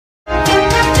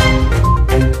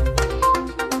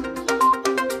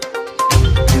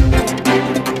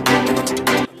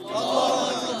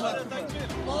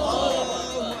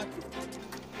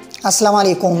السلام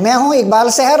علیکم، میں ہوں اقبال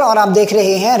سحر اور آپ دیکھ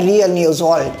رہے ہیں ریئل نیوز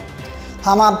ورلڈ۔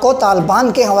 ہم آپ کو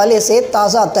طالبان کے حوالے سے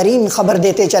تازہ ترین خبر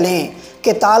دیتے چلیں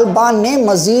کہ طالبان نے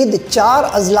مزید 4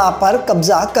 اضلاع پر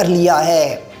قبضہ کر لیا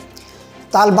ہے۔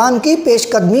 طالبان کی پیش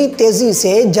قدمی تیزی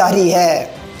سے جاری ہے۔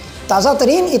 تازہ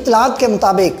ترین اطلاعات کے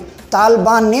مطابق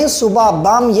طالبان نے صوبہ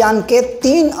بامیان کے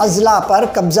 3 اضلاع پر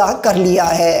قبضہ کر لیا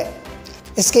ہے۔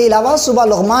 اس کے علاوہ صوبہ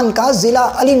لغمان کا ضلع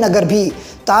علی نگر بھی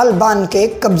طالبان کے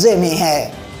قبضے میں ہے۔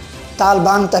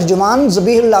 طالبان ترجمان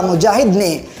ذبیح اللہ مجاہد نے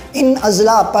ان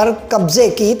اضلاع پر قبضے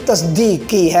کی تصدیق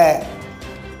کی ہے۔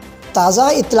 تازہ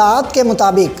اطلاعات کے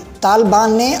مطابق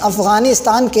طالبان نے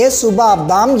افغانستان کے صوبہ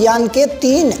بامیان کے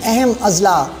 3 اہم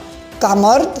اضلاع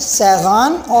کہمرد،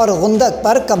 سیغان اور غندک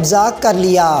پر قبضہ کر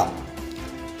لیا۔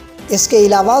 اس کے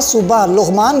علاوہ صوبہ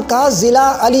لغمان کا ضلع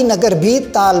علی نگر بھی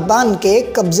طالبان کے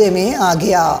قبضے میں آ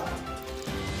گیا۔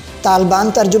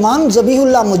 طالبان ترجمان ذبیح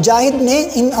اللہ مجاہد نے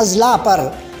ان اضلاع پر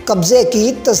قبضے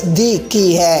کی تصدیق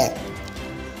کی ہے۔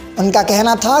 ان کا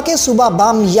کہنا تھا کہ صوبہ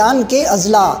بامیان کے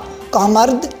اضلاع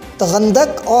کہمرد،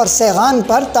 غندک اور سیغان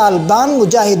پر طالبان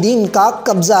مجاہدین کا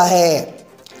قبضہ ہے۔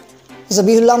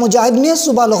 ذبیح اللہ مجاہد نے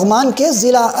صوبہ لغمان کے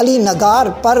ضلع علی نگار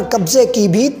پر قبضے کی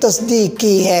بھی تصدیق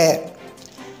کی ہے۔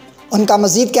 ان کا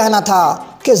مزید کہنا تھا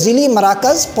کہ ضلعی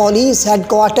مراکز، پولیس ہیڈ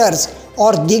کوارٹرز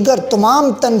اور دیگر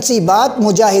تمام تنصیبات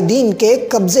مجاہدین کے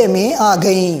قبضے میں آ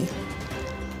گئیں۔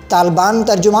 طالبان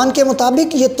ترجمان کے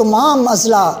مطابق یہ تمام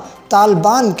اضلاع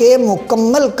طالبان کے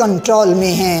مکمل کنٹرول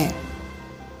میں ہیں۔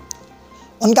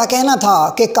 ان کا کہنا تھا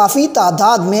کہ کافی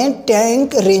تعداد میں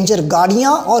ٹینک، رینجر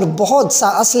گاڑیاں اور بہت سا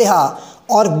اسلحہ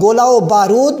اور گولہ و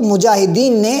بارود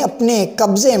مجاہدین نے اپنے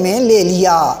قبضے میں لے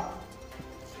لیا۔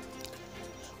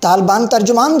 طالبان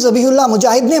ترجمان ذبیح اللہ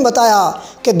مجاہد نے بتایا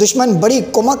کہ دشمن بڑی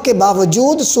کمک کے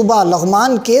باوجود صوبہ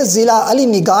لغمان کے ضلع علی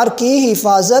نگار کی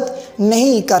حفاظت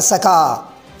نہیں کر سکا۔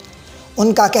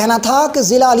 ان کا کہنا تھا کہ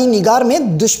ضلع علی نگار میں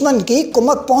دشمن کی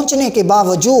کمک پہنچنے کے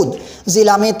باوجود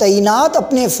ضلع میں تعینات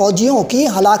اپنے فوجیوں کی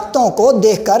ہلاکتوں کو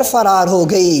دیکھ کر فرار ہو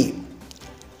گئی۔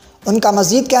 ان کا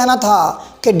مزید کہنا تھا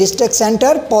کہ district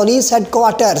centre, police head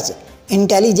quarters,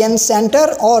 intelligence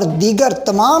centre اور دیگر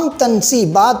تمام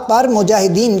تنصیبات پر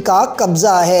مجاہدین کا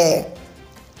قبضہ ہے۔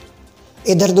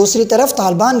 ادھر دوسری طرف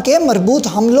طالبان کے مربوط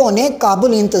حملوں نے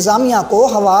کابل انتظامیہ کو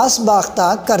حواس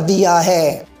باختہ کر دیا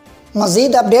ہے۔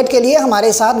 مزید اپڈیٹ کے لیے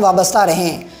ہمارے ساتھ وابستہ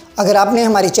رہیں۔ اگر آپ نے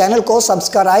ہماری چینل کو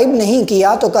سبسکرائب نہیں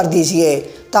کیا تو کر دیجئے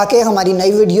تاکہ ہماری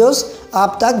نئی ویڈیوز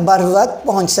آپ تک بر وقت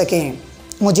پہنچ سکیں۔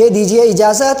 مجھے دیجئے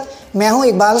اجازت۔ میں ہوں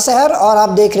اقبال سحر اور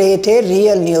آپ دیکھ رہے تھے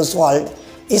ریئل نیوز ورلڈ۔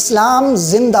 اسلام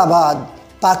زندہ باد،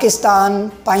 پاکستان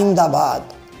پائندہ باد۔